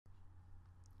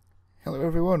Hello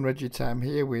everyone, Reggie Time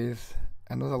here with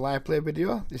another live play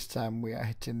video. This time we are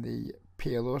hitting the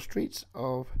PLO streets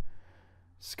of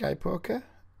Sky Poker.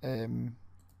 I'll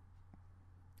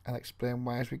explain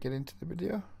why as we get into the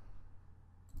video.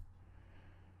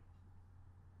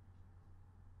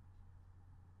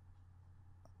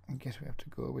 I guess we have to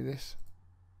go with this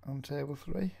on table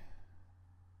 3.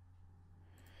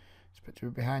 Expect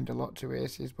to be behind a lot to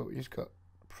aces, but we just got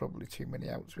probably too many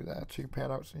outs with our 2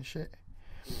 pair outs and shit.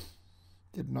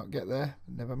 Did not get there,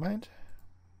 but never mind.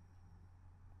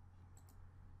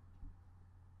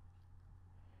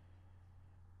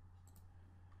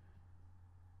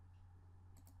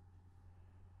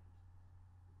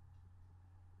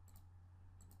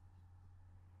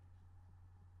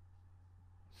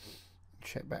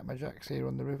 Check back my jacks here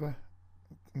on the river.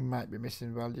 Might be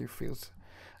missing value, feels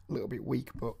a little bit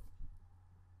weak, but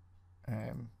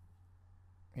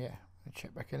yeah, I'll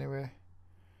check back anyway.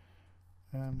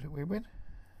 And we win.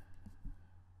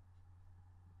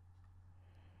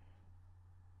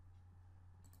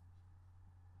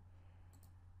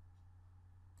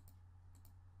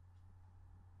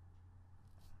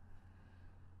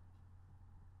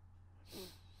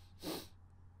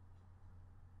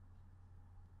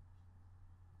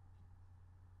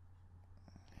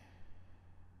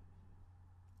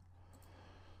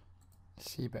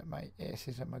 See bet my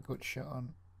aces and my good shot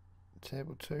on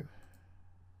table 2.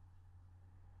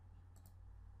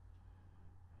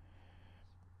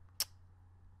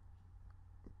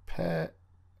 Pair,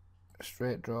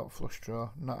 straight draw, flush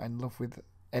draw. Not in love with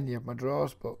any of my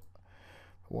draws, but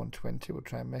for 120 we'll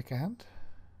try and make a hand.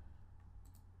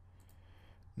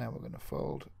 Now we're going to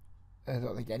fold. I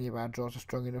don't think any of our draws are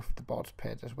strong enough. The board's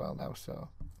paired as well now, so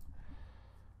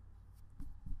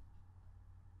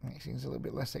makes things a little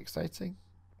bit less exciting.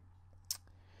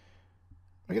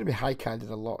 We're going to be high-carded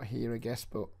a lot here, I guess,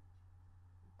 but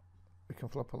we can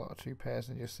flop a lot of 2 pairs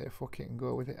and just say fuck it and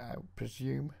go with it, I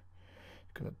presume.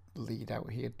 Going to lead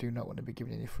out here. Do not want to be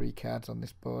giving any free cards on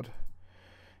this board.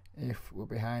 If we're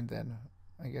behind, then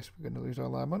I guess we're going to lose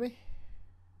all our money.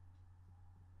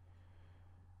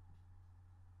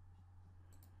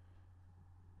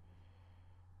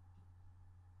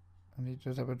 And he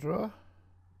does have a draw.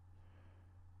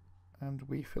 And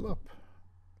we fill up.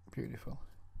 Beautiful.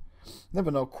 Never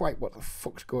know quite what the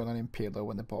fuck's going on in PLO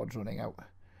when the board's running out.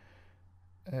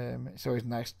 It's always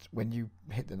nice when you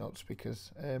hit the nuts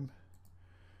because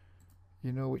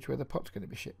you know which way the pot's going to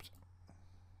be shipped.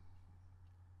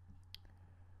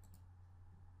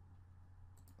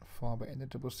 Four bet in the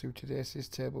double suited aces,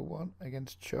 table 1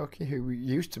 against Chalky, who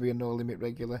used to be a no limit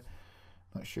regular.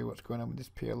 Not sure what's going on with this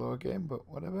PLO game, but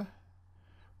whatever.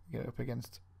 We get up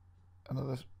against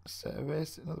another set of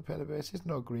aces, another pair of aces.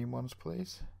 No green ones,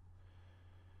 please.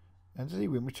 And does he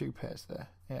win with 2 pairs there?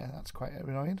 Yeah, that's quite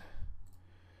annoying.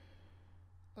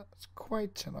 That's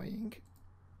quite annoying.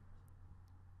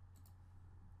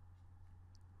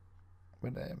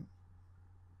 But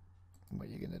what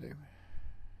are you going to do?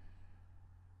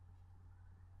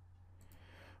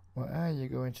 What are you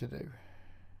going to do?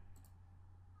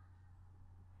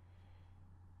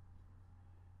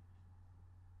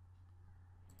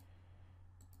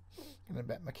 I'm going to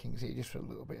bet my kings here just for a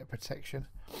little bit of protection.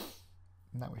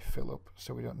 Now we fill up,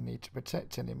 so we don't need to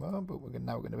protect anymore, but we're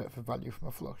now going to bet for value from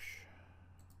a flush.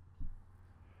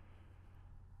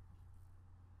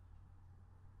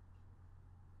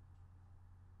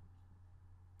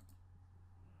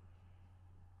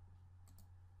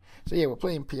 So yeah, we're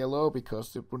playing PLO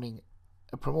because they're running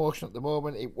a promotion at the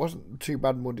moment. It wasn't too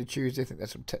bad Monday, Tuesday. I think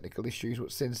there's some technical issues,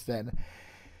 but since then,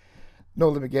 no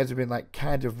limit games have been like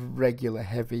kind of regular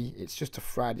heavy. It's just a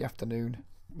Friday afternoon,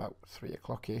 about 3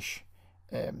 o'clock-ish.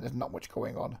 There's not much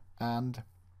going on, and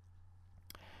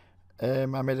I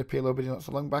made a PLO video not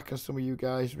so long back, and some of you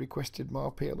guys requested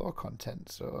more PLO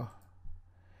content, so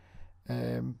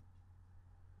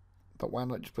but why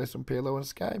not just play some PLO on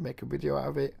Sky, make a video out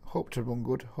of it, hope to run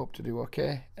good, hope to do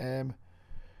okay, and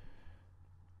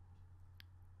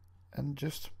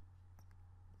just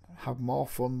have more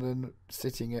fun than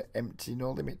sitting at empty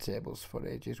no limit tables for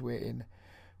ages waiting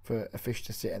for a fish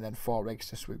to sit and then 4 eggs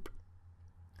to swoop.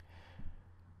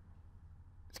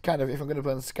 It's kind of, if I'm going to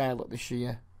play on Sky a lot this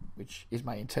year, which is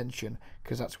my intention,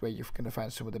 because that's where you're going to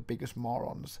find some of the biggest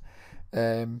morons,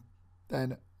 then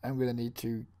I'm going to need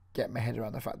to get my head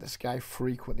around the fact that Sky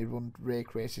frequently run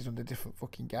rake races under different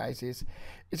fucking guises.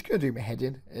 It's going to do my head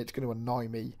in. It's going to annoy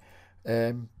me.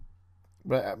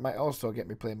 But it might also get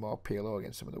me playing more PLO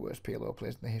against some of the worst PLO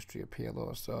players in the history of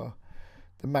PLO. So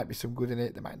there might be some good in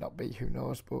it. There might not be. Who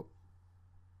knows? But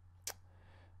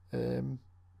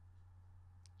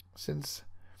since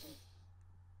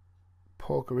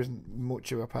poker isn't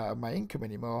much of a part of my income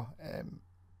anymore.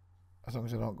 As long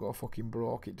as I don't go fucking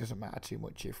broke, it doesn't matter too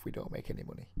much if we don't make any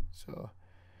money. So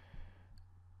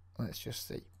let's just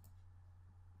see.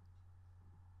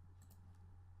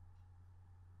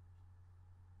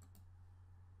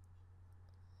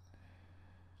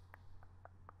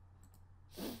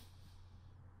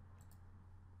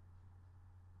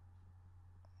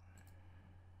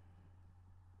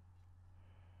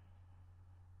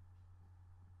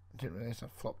 Didn't realise I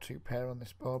flopped 2 pair on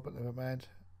this board, but never mind.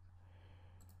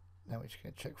 Now we're just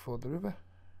going to check for the river.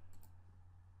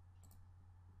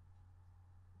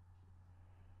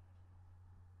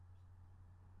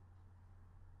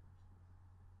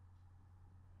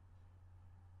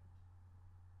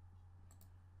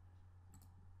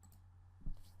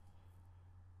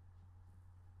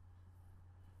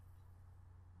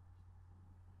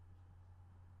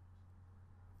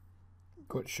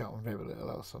 Good shot and very little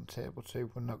else on table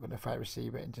 2. We're not going to fire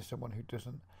receive it into someone who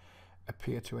doesn't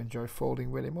appear to enjoy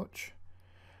folding really much.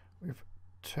 We've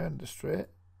turned the straight.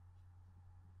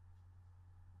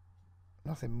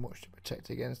 Nothing much to protect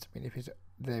against. I mean, if he's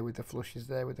there with the flush, he's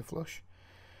there with the flush.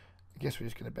 I guess we're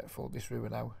just going to bet fold this river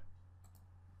now.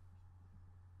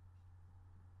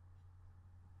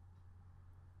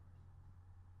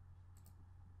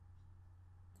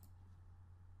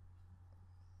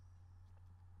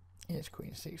 Yes,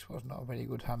 Queen 6 was not a very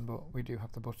good hand, but we do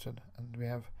have the button, and we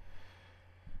have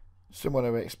someone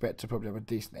who I expect to probably have a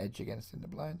decent edge against in the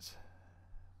blinds.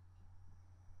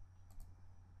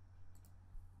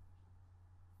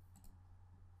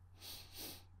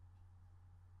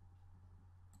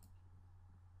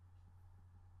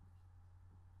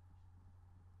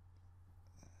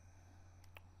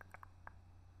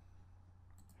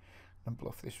 And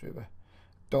bluff this river.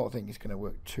 Don't think it's going to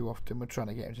work too often. We're trying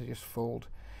to get him to just fold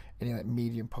any like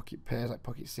medium pocket pairs, like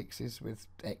pocket 6s with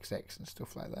XX and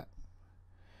stuff like that.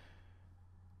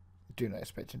 Do not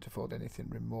expect him to fold anything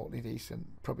remotely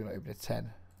decent. Probably not even a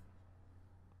 10.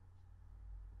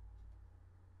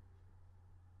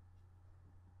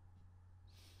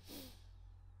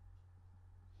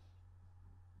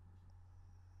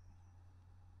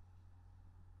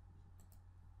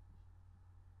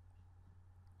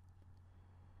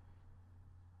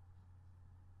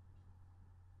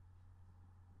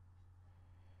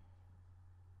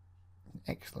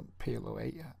 Excellent PLO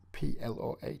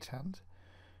 8 hand.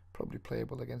 Probably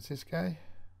playable against this guy.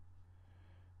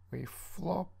 We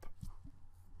flop.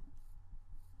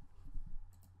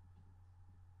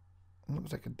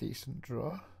 Looks like a decent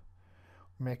draw.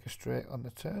 Make a straight on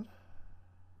the turn.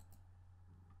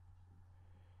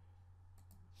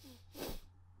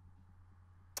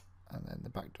 And then the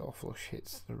backdoor flush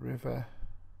hits the river.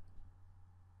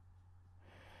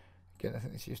 Again, I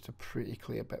think this is just a pretty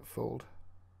clear bet fold.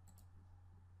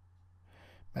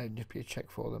 Might just be a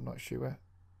check fold, I'm not sure.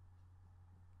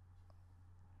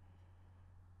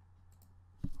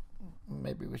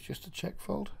 Maybe it was just a check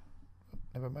fold.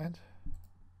 Never mind.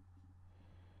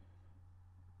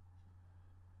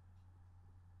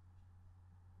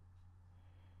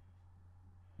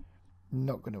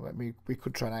 Not going to. We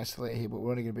could try and isolate here, but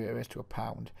we're only going to be raised to a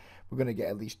pound. We're going to get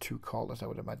at least 2 callers, I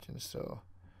would imagine. So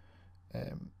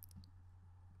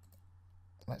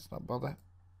let's not bother.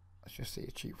 Let's just see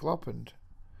a cheap flop and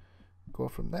go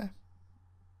from there.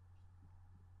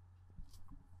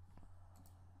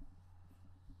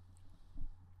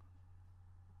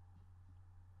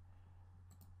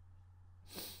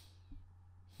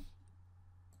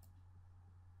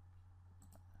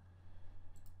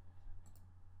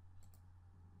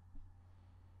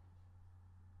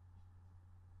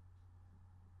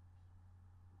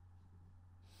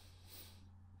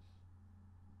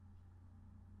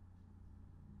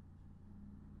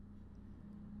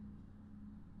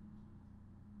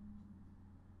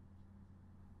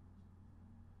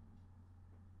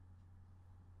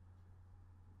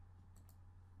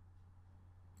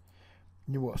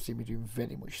 You won't see me doing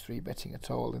very much 3-betting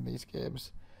at all in these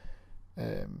games.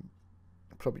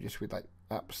 Probably just with like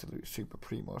absolute super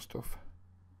primo stuff.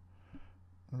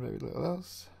 And very little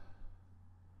else.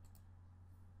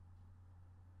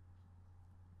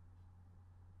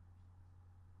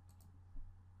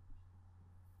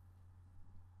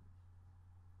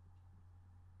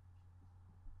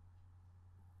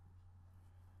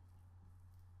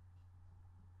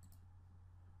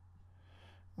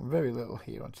 Very little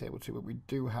here on table 2, but we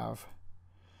do have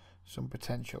some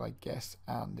potential, I guess,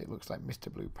 and it looks like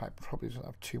Mr. Blue Pipe probably doesn't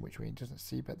have too much when he doesn't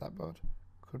see bet that board.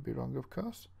 Could be wrong, of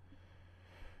course.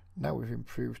 Now we've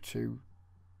improved to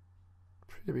a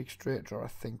pretty big straight draw, I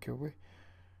think, have we? I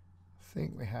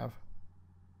think we have.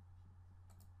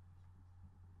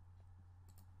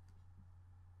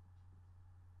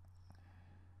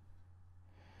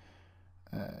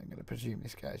 I'm going to presume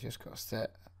this guy's just got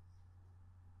set.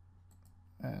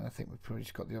 And I think we've probably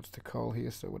just got the odds to call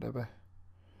here, so whatever.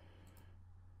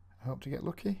 I hope to get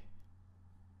lucky.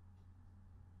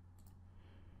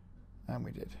 And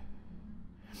we did.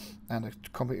 And I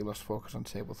completely lost focus on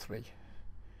table 3.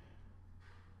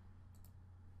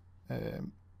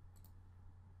 I'm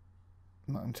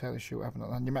not entirely sure what happened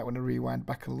on that. You might want to rewind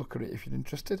back and look at it if you're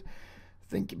interested. I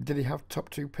think, did he have top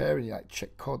 2 pair and he like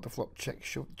check called the flop, check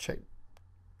shoved, check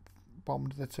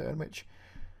bombed the turn, which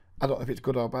I don't know if it's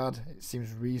good or bad. It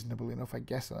seems reasonable enough, I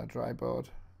guess, on a dry board.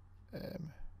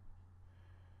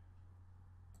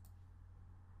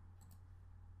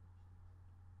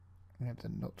 We have the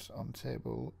nuts on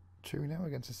table 2 now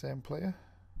against the same player.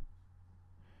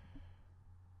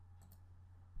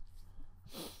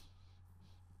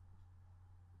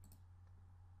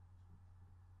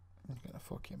 I'm gonna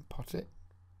fucking pot it.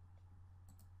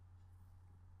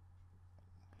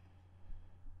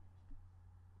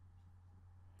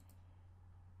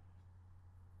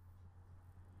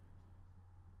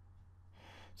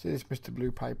 See this Mr.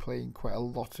 Blue Pie playing quite a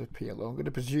lot of PLO. I'm going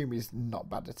to presume he's not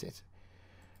bad at it.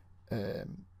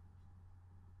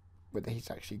 Whether he's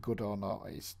actually good or not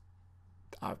is,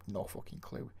 I have no fucking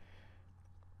clue.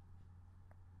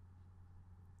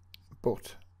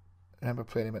 But I remember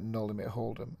playing him at No Limit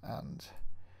Hold'em, and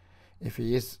if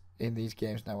he is in these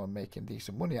games now and making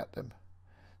decent money at them,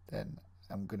 then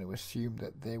I'm going to assume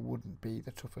that they wouldn't be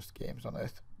the toughest games on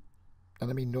earth.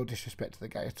 And I mean no disrespect to the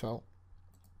guy at all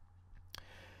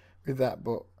with that,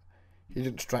 but he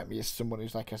didn't strike me as someone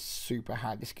who's like a super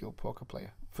highly skilled poker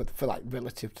player for like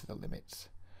relative to the limits.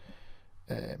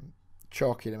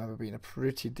 Chalky, I remember being a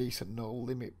pretty decent no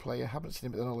limit player. Haven't seen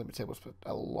him at the no limit tables for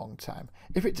a long time.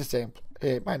 If it's the same,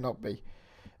 it might not be.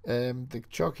 The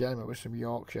Chalky I remember was from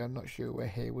Yorkshire. I'm not sure where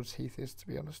Haywards Heath is, to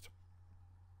be honest.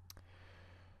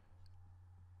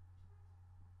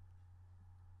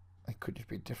 It could just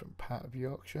be a different part of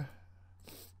Yorkshire.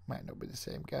 Might not be the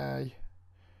same guy.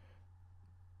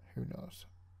 Who knows?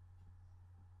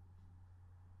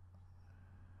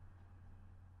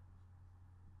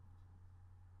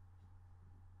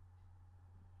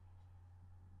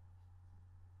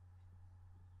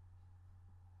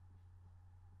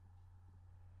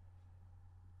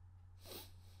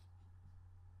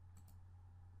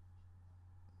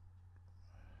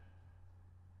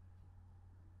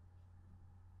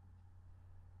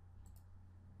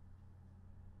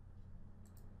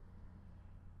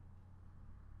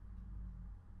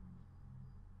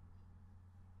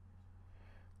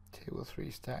 Table 3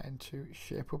 starting to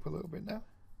shape up a little bit now.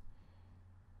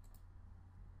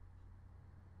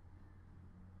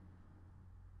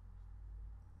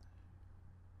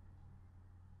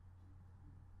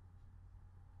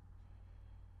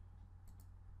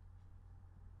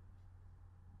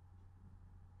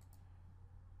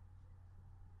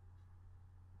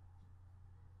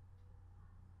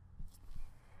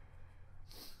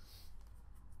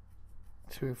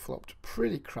 So we flopped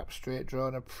pretty crap straight draw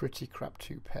and a pretty crap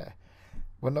 2 pair.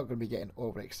 We're not going to be getting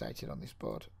overexcited on this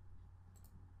board,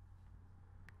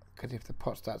 because if the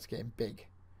pot starts getting big,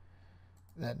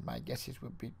 then my guesses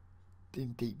would be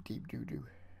in deep doo-doo.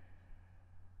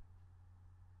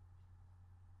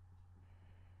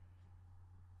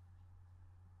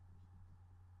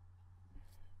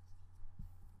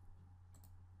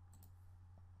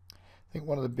 I think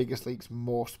one of the biggest leaks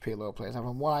most PLO players have,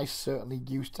 and what I certainly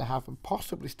used to have and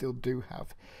possibly still do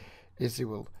have, is they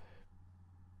will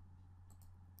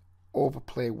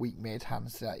overplay weak made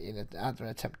hands in either an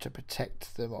attempt to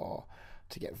protect them or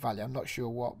to get value. I'm not sure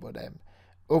what, but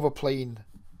overplaying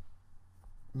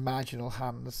marginal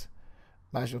hands,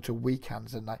 marginal to weak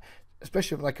hands, and like,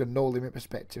 especially from like a no limit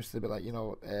perspective, so they'll be like, you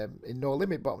know, in no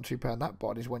limit bottom 2 pair on that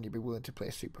board is when you'd be willing to play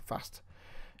super fast.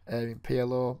 In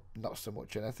PLO, not so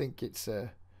much, and I think it's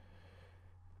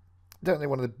definitely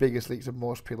one of the biggest leaks of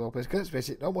most PLO players, because let's face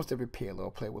it, almost every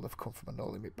PLO player will have come from a no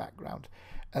limit background,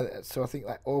 so I think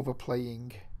like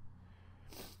overplaying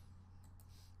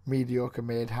mediocre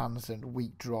made hands and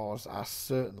weak draws are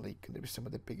certainly going to be some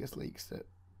of the biggest leaks that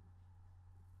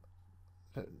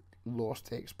low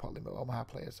stakes pot limit Omaha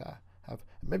players have,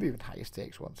 maybe even higher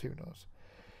stakes ones, who knows.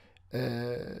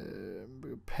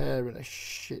 Pair and a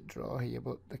shit draw here,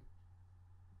 but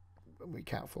we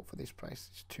can't fall for this price.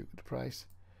 It's too good a price.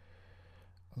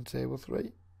 On table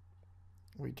 3,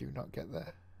 we do not get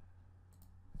there.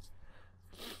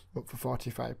 But for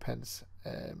 45 pence,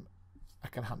 I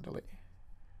can handle it.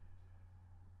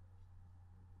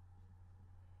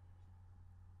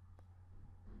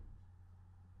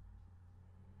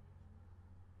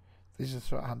 These are the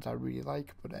sort of hands I really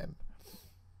like, but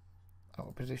out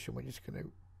of position, we're just going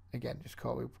to again, just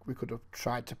call. We could have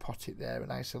tried to pot it there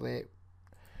and isolate.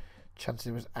 Chances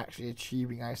of us actually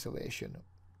achieving isolation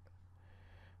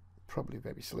probably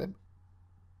very slim.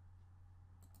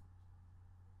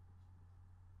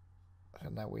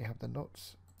 And now we have the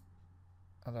nuts,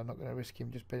 and I'm not going to risk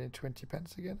him just betting 20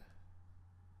 pence again.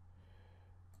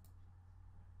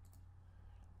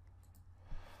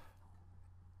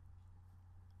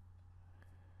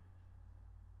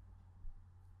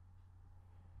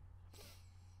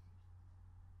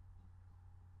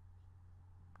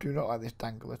 Do not like this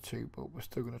dangler too, but we're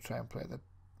still going to try and play the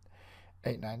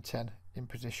 8, 9, 10 in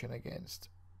position against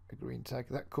a green tag.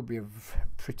 That could be a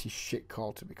pretty shit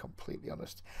call, to be completely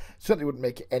honest. Certainly wouldn't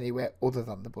make it anywhere other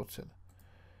than the button.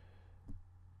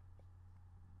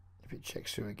 If it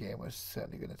checks through again, we're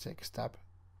certainly going to take a stab.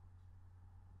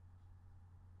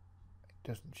 It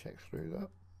doesn't check through that.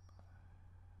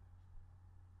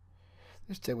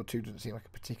 This table 2 doesn't seem like a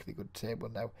particularly good table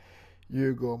now.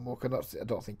 Hugo Muck, I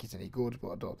don't think he's any good,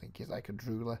 but I don't think he's like a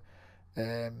drooler.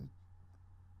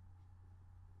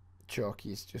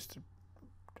 Chalky is just a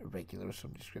regular of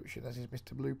some description, as is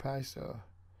Mr. Blue Pie, so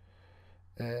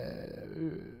I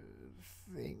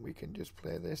think we can just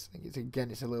play this. I think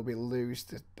it's a little bit loose.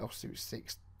 The offsuit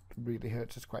 6 really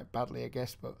hurts us quite badly, I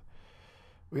guess, but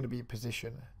we're going to be in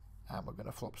position and we're going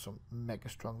to flop some mega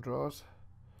strong draws.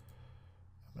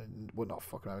 I mean, we're not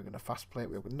fucking around, we're going to fast play it.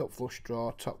 We've got nut flush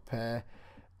draw, top pair,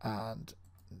 and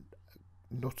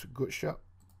nut gut shot.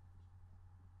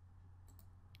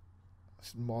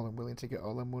 It's more than willing to get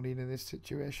all the money in this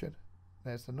situation.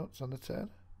 There's the nuts on the turn.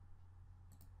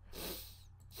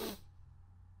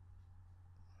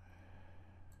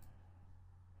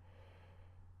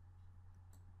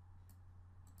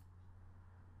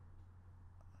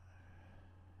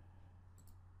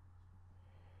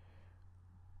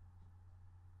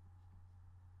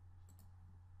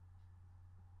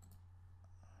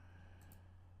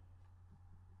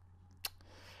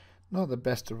 Not the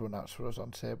best of runouts for us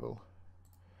on table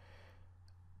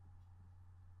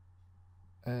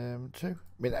 2. I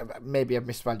mean, maybe I've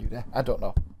missed value there. I don't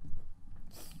know.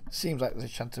 Seems like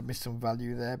there's a chance to miss some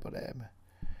value there, but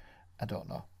I don't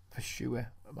know for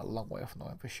sure. I'm a long way off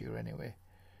knowing for sure anyway.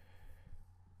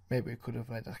 Maybe we could have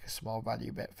made like a small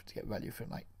value bet to get value from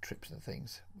like trips and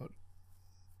things, but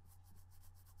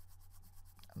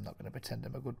I'm not going to pretend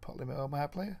I'm a good pot limit Omaha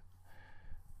player.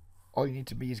 All you need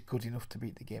to be is good enough to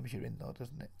beat the games you're in, though,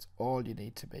 doesn't it? It's all you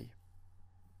need to be.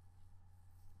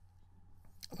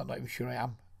 I'm not even sure I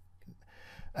am.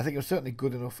 I think I'm certainly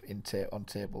good enough on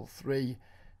table 3.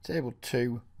 Table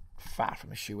 2, far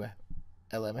from a sure.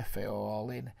 LMFAO all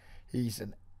in. He's a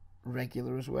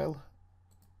regular as well.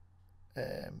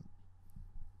 And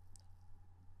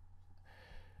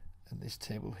this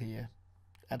table here,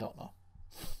 I don't know.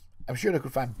 I'm sure I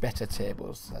could find better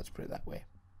tables, let's put it that way.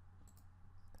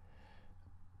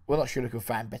 We're not sure I could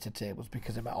find better tables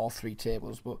because I'm at all 3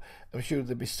 tables, but I'm sure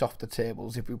there'd be softer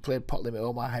tables. If we played pot limit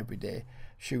Omaha every day,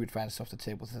 sure we'd find softer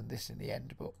tables than this in the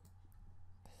end, but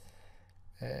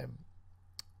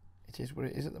it is what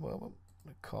it is at the moment. I'm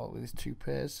going to call with his 2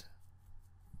 pairs.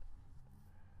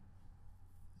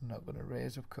 I'm not going to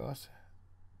raise, of course.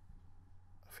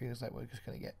 Feels like we're just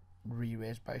going to get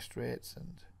re-raised by straights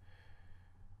and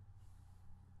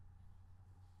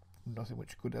nothing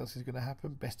much good else is going to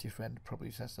happen. Bestie friend probably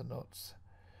says the nuts.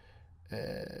 This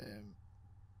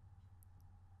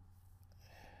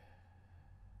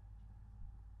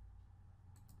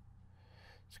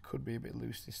could be a bit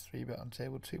loose, this 3-bet on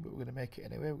table 2, but we're going to make it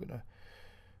anyway. We're going to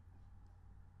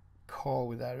call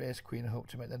with our ace queen and hope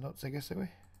to make the nuts, I guess, are we?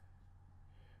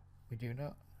 We do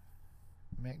not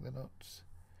make the nuts.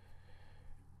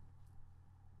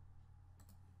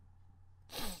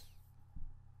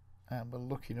 And we're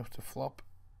lucky enough to flop,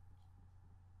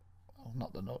 well,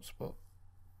 not the nuts, but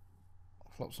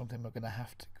flop something we're going to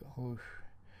have to go. Oof.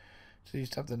 So he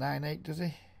just have the 9-8, does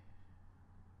he?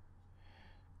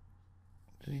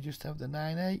 Does he just have the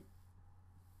 9-8?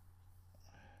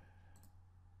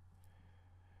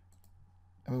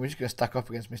 I mean, we're just going to stack up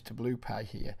against Mr. Blue Pie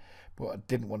here, but I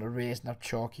didn't want to raise and have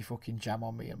chalky fucking jam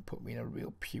on me and put me in a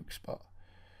real puke spot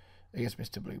against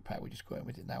Mr. Blue Pie. We're just going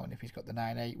with it now, and if he's got the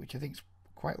 9-8, which I think is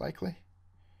quite likely,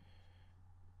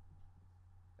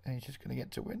 and he's just going to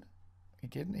get to win. He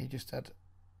didn't. He just had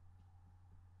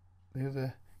the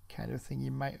other kind of thing he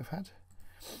might have had.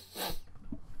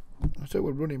 So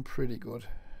we're running pretty good.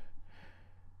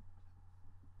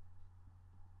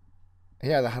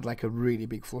 He either had like a really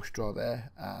big flush draw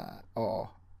there,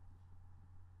 or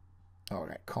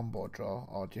a combo draw,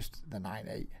 or just the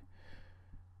 9-8.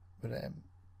 But in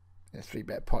a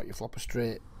 3-bet pot, you flop a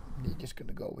straight, you're just going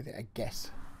to go with it, I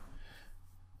guess.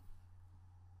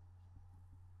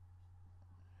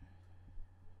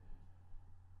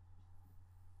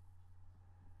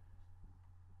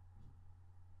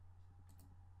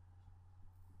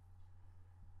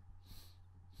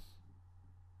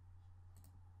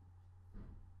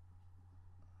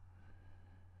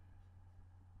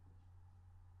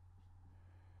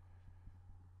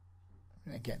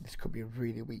 Again, this could be a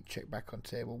really weak check back on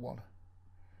table 1.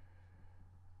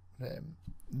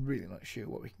 Really not sure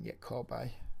what we can get caught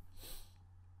by.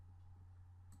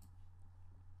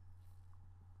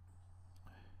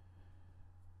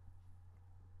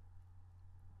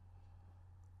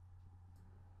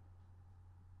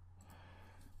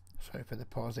 Sorry for the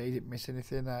pause. I didn't miss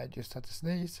anything. I just had to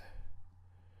sneeze.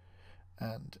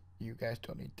 And you guys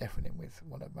don't need deafening with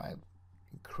one of my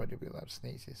incredibly loud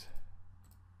sneezes.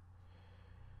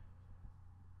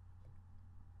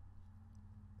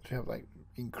 So we have like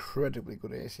incredibly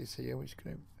good aces here. We're just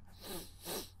going to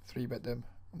 3-bet them.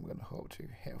 I'm going to hope to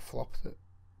hit a flop that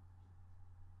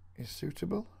is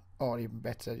suitable. Or even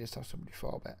better, just have somebody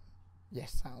 4-bet.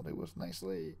 Yes, that'll do us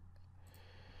nicely.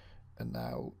 And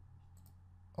now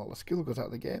all the skill goes out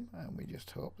of the game, and we just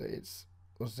hope that it's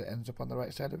us that ends up on the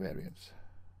right side of variance.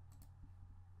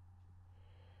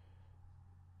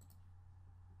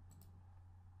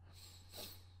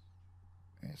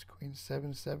 It's Queen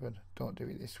 7-7. Don't do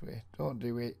it this way. Don't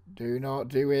do it. Do not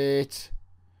do it.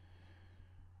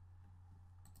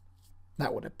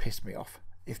 That would have pissed me off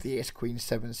if the Ace Queen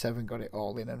 7-7 got it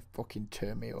all in and fucking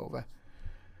turned me over.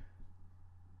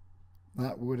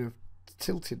 That would have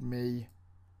tilted me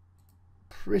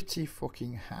pretty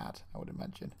fucking hard, I would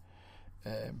imagine.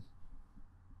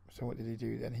 So what did he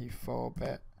do then? He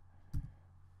 4-bet,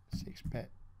 6-bet,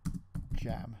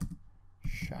 jam,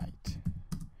 shite.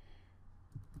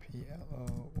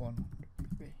 PLO 1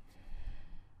 B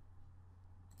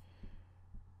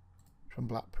from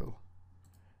Blackpool.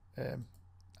 I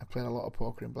played a lot of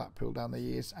poker in Blackpool down the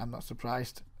years. I'm not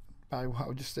surprised by what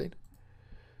I've just seen.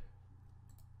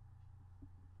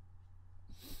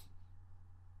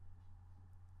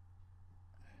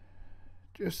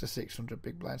 Just a 600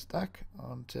 big blind stack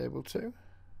on table 2.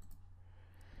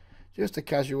 Just a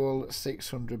casual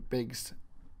 600 bigs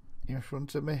in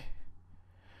front of me.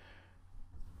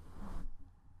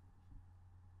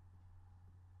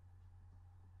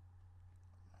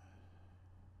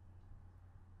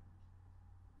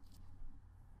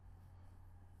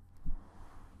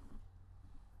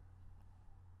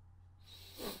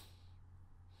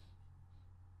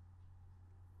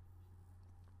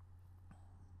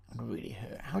 Really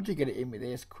hurt. How do you get it in with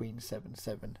Ace Queen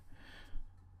 7-7? I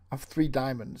have 3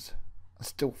 diamonds and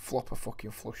still flop a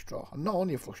fucking flush draw. And not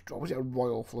only a flush draw, was it a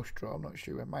royal flush draw? I'm not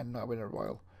sure. It might not have been a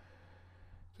royal.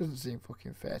 Doesn't seem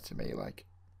fucking fair to me. Like,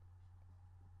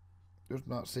 does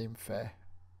not seem fair.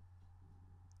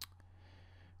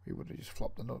 We would have just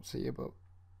flopped the nuts here, but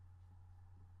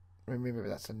I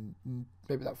mean,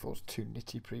 maybe that falls too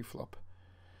nitty pre-flop.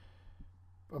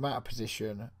 But I'm out of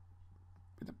position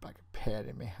with a bag of pair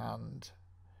in my hand.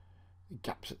 The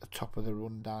gaps at the top of the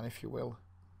rundown, if you will.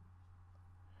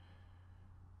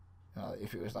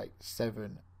 If it was like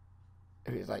 7,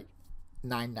 if it was like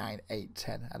 9, 9, 8,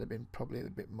 10, I'd have been probably a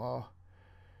bit more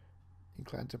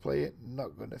inclined to play it.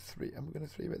 Not going to 3. I'm going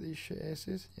to 3-bet these shit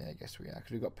aces. Yeah, I guess we are, because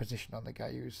we've got position on the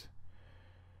guy who's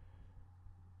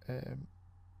I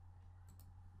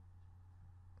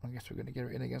guess we're going to get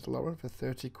it in against Lauren for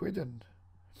 30 quid and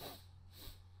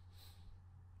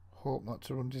hope not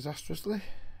to run disastrously.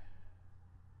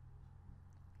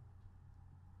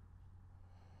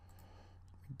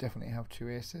 We definitely have 2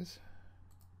 aces.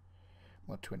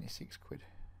 What, 26 quid?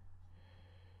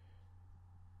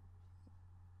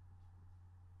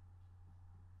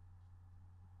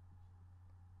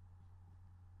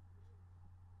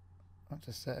 That's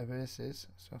a set of aces,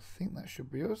 so I think that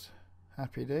should be us.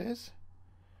 Happy days.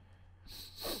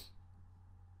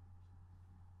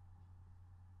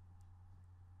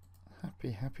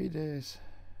 Happy days.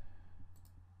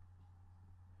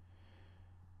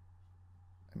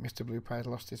 And Mr. Blue Pie's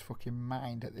lost his fucking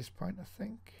mind at this point, I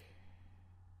think.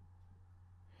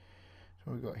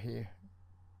 So we've got here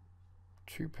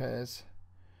 2 pairs,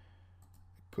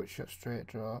 gut shot straight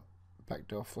draw,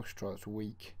 backdoor flush draw that's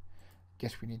weak.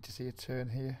 Guess we need to see a turn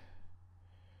here.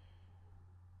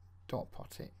 Don't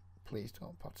pot it. Please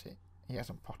don't pot it. He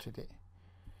hasn't potted it.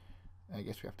 I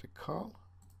guess we have to call.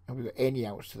 Have we got any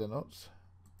outs to the nuts?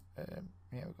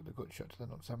 Yeah, we've got the gut shot to the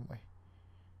nuts, haven't we?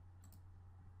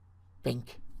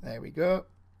 Bink. There we go.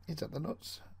 Is that the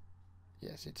nuts?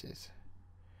 Yes, it is.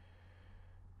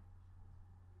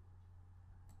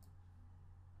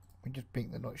 We just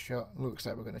bink the nut shot. Looks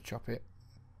like we're going to chop it.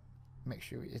 Make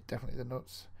sure it is definitely the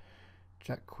nuts.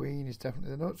 Jack Queen is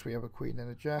definitely the nuts. We have a Queen and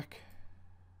a Jack.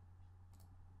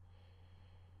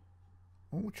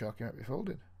 Oh, Chalky might be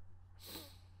folding.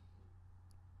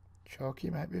 Chalky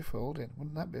might be folding.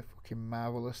 Wouldn't that be fucking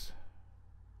marvellous?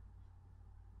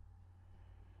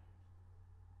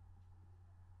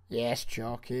 Yes,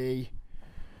 Chalky.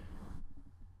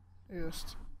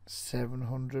 Just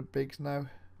 700 bigs now.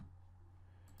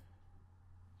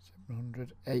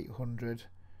 700, 800,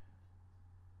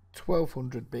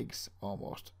 1200 bigs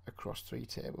almost across 3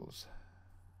 tables.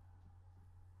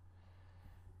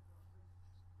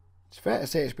 It's fair to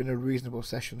say it's been a reasonable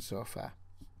session so far.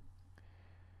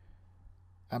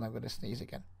 And I'm going to sneeze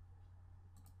again.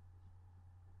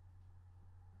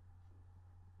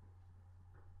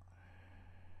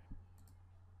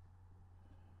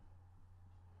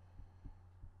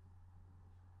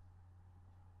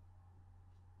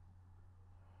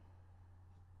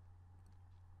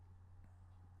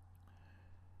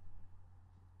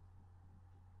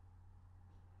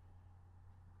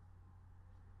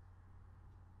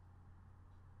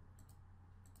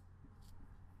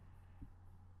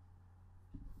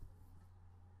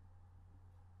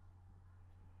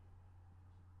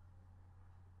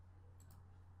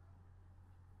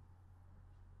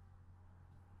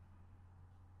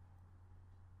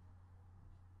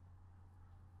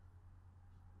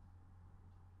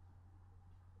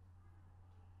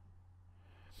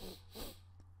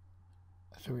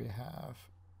 So we have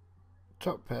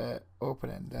top pair, open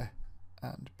ender,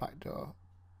 and backdoor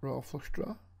raw flush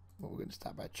draw. But we're going to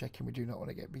start by checking. We do not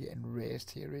want to be getting raised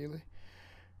here, really.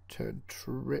 Turn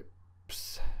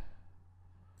trips.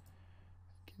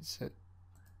 It's a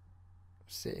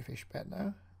safe-ish bet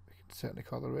now. We can certainly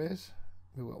call a raise.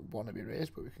 We won't want to be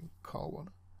raised, but we can call one.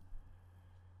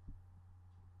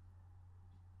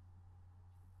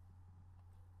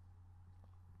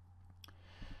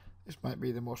 This might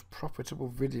be the most profitable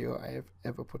video I have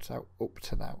ever put out up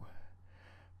to now.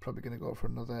 Probably going to go for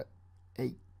another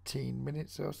 18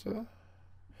 minutes or so.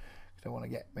 I don't want to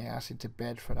get my ass into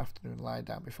bed for an afternoon lie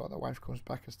down before the wife comes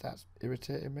back and starts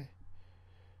irritating me.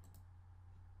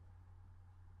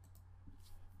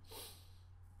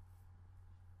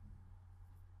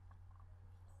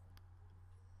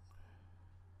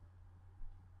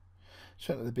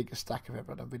 Certainly the biggest stack I've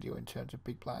ever had on video in terms of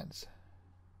big blinds.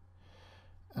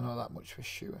 I know that much for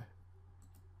sure.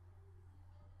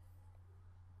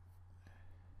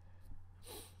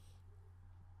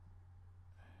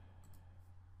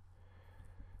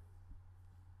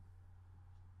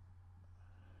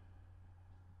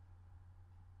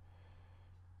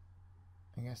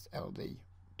 Against LD,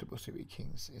 double suited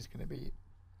kings is going to be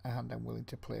a hand I'm willing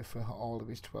to play for all of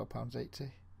his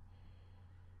 £12.80.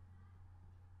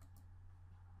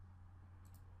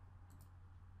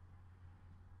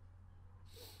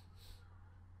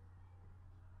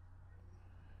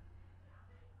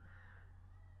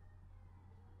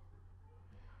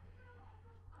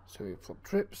 So we flop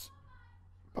trips,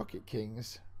 pocket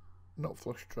kings, nut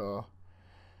flush draw.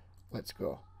 Let's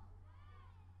go.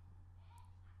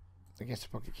 I guess the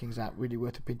pocket kings aren't really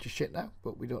worth a pinch of shit now,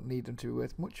 but we don't need them to be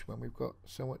worth much when we've got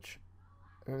so much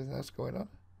everything else going on.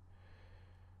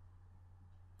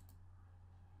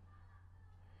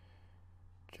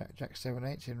 Jack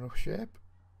 7/8 in rough shape,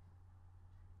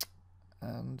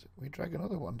 and we drag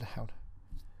another one down.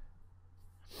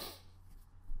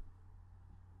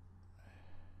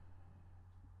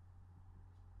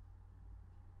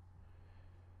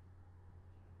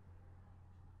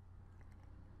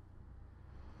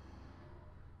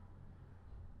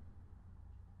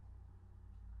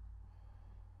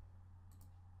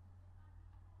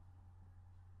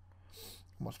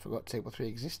 Almost forgot table 3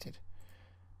 existed.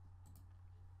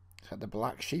 It's like the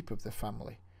black sheep of the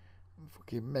family.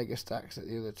 Fucking mega stacks at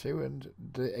the other two, and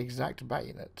the exact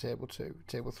buying at table 2.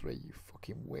 Table 3, you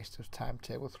fucking waste of time,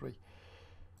 table 3.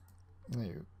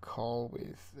 You call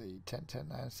with the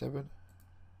 10-10-9-7.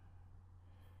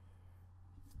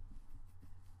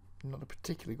 Not a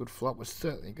particularly good flop. We're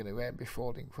certainly going to be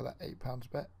folding for that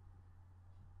 £8 bet.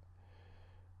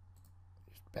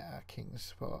 Just bet our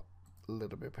kings for a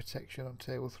little bit of protection on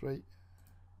table 3. He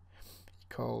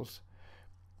calls.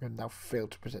 We've now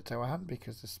failed to protect our hand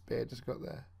because the spade has got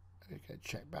there. We can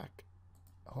check back.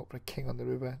 Hope for a king on the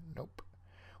river. Nope.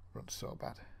 Run so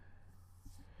bad.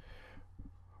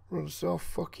 Run so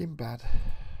fucking bad.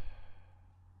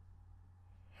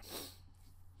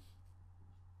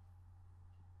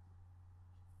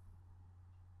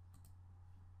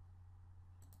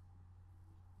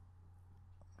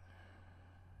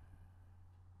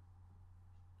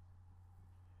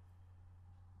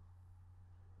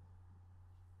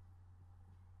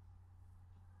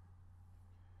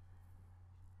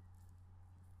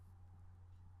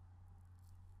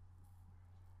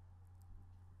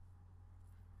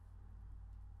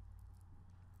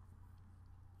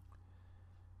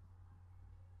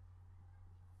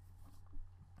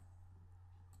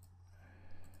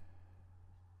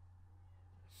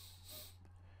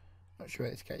 Not sure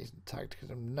this guy isn't tagged because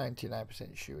I'm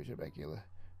 99% sure he's a regular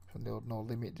from the old No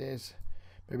Limit days.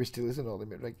 Maybe still is a No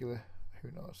Limit regular. Who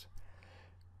knows?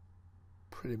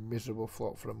 Pretty miserable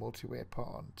flop for a multi-way pot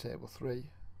on table 3.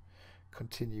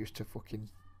 Continues to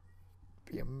fucking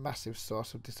be a massive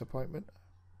source of disappointment.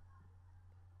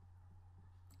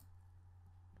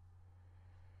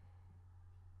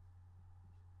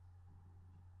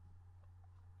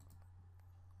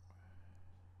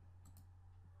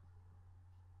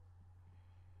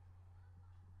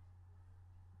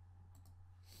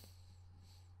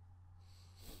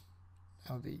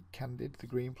 Now the candid, the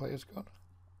green player's gone.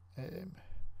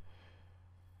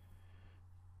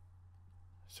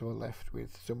 So we're left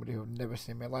with somebody who I've never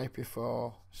seen in my life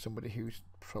before, somebody who's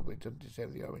probably doesn't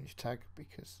deserve the orange tag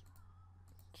because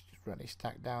he's just run his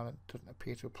stack down and doesn't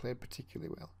appear to have played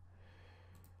particularly well.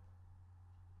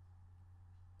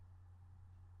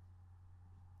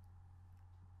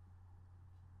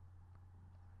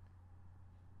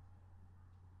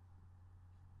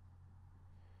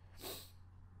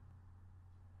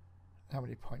 How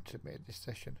many points have made this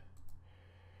session?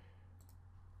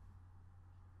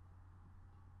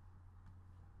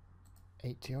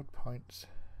 80 odd points.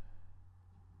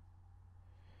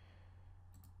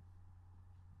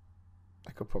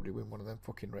 I could probably win one of them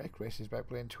fucking rake races by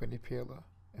playing 20 PLO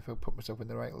if I put myself in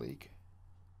the right league.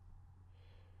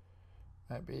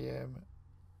 Might be an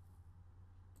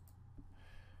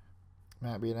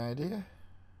idea.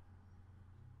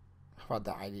 I've had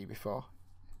that idea before.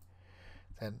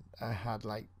 Then I had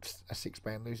like a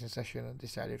 6-buy-in losing session and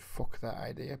decided fuck that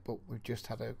idea, but we've just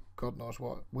had a god knows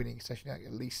what winning session, like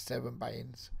at least 7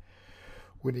 buy-ins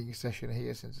winning session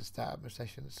here since the start of my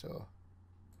session, so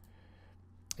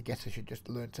I guess I should just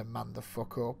learn to man the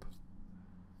fuck up.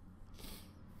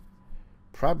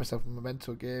 Pride myself in my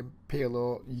mental game.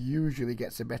 PLO usually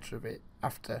gets the better of it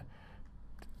after.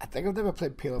 I think I've never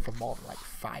played PLO for more than like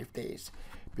 5 days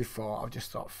before I've just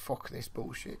thought fuck this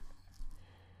bullshit.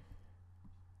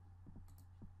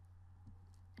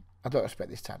 I don't expect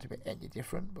this time to be any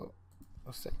different, but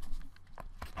we'll see.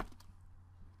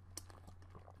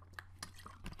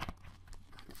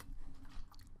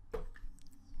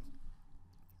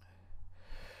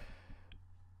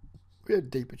 We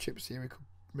had deeper chips here. We could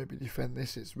maybe defend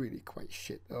this. It's really quite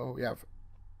shit though. We have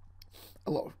a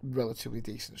lot of relatively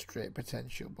decent straight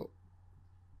potential, but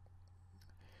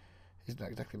he's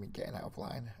not exactly been getting out of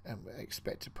line, and we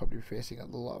expect to probably be facing a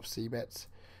lot of C-bets.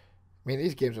 I mean,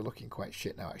 these games are looking quite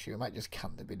shit now, actually. We might just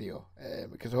can the video,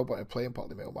 because the whole point of playing Pot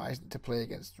Limit Why isn't to play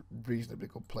against reasonably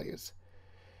good players.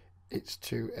 It's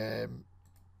to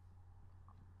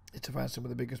find some of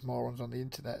the biggest morons on the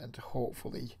internet and to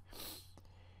hopefully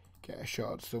get a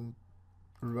shot at some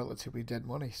relatively dead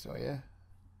money. So, yeah.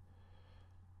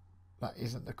 That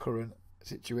isn't the current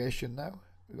situation now.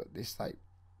 We've got this, like,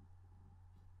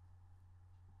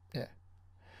 yeah.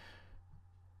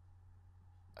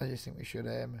 I just think we should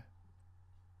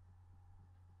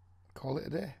call it a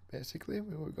day, basically.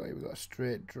 We've got a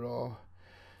straight draw.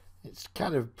 It's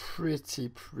kind of pretty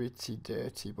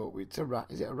dirty, but it's a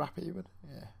wrap. Is it a wrap even?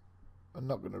 Yeah. I'm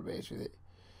not going to raise with it.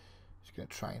 Just going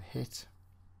to try and hit.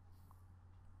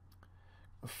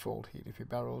 A fold here if he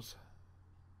barrels.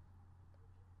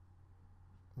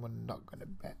 We're not going to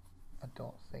bet, I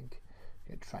don't think.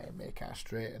 We're going to try and make our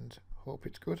straight and hope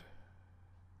it's good.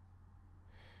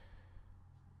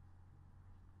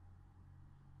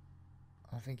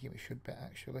 I'm thinking we should bet,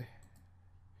 actually.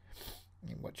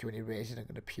 Watch when he raises, I'm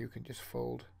going to puke and just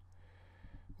fold.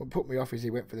 What put me off is he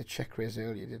went for the check raise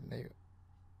earlier, didn't he?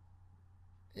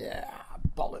 Yeah,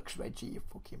 bollocks, Reggie, you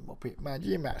fucking muppet. Man,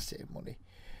 you might save money.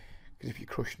 Because if you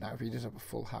crush now, if you just have a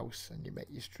full house and you make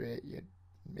you straight, you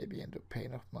maybe end up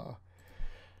paying off more.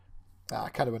 I'm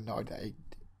kind of annoyed that he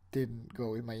didn't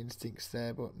go with my instincts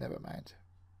there, but never mind.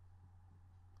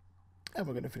 And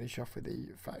we're going to finish off with the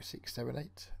 5, 6, 7, 8.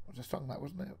 It was a strong that,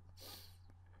 wasn't it?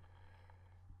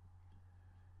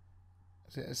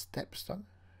 Is it a step stone?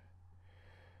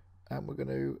 And we're going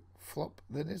to flop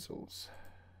the nizzles.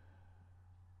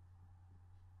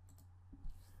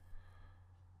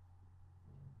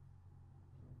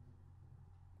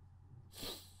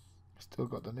 Still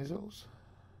got the nizzles.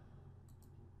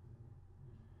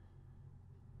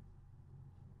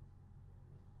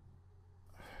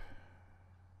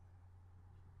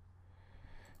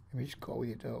 We just go with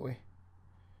it, don't we?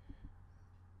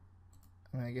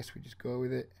 I mean, I guess we just go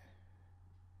with it.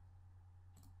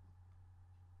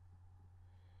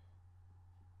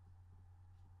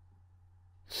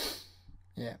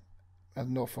 Yeah, I have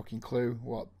no fucking clue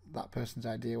what that person's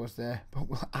idea was there, but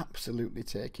we'll absolutely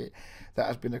take it. That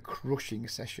has been a crushing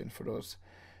session for us.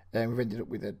 We've ended up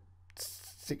with a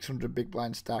 600 big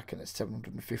blind stack and a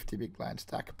 750 big blind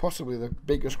stack. Possibly the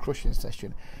biggest crushing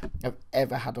session I've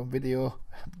ever had on video.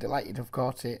 I'm delighted I've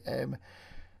caught it.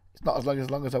 It's not as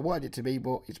long as I wanted it to be,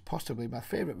 but it's possibly my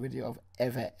favourite video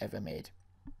I've ever made.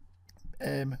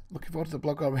 Looking forward to the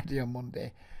blog already on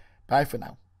Monday. Bye for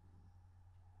now.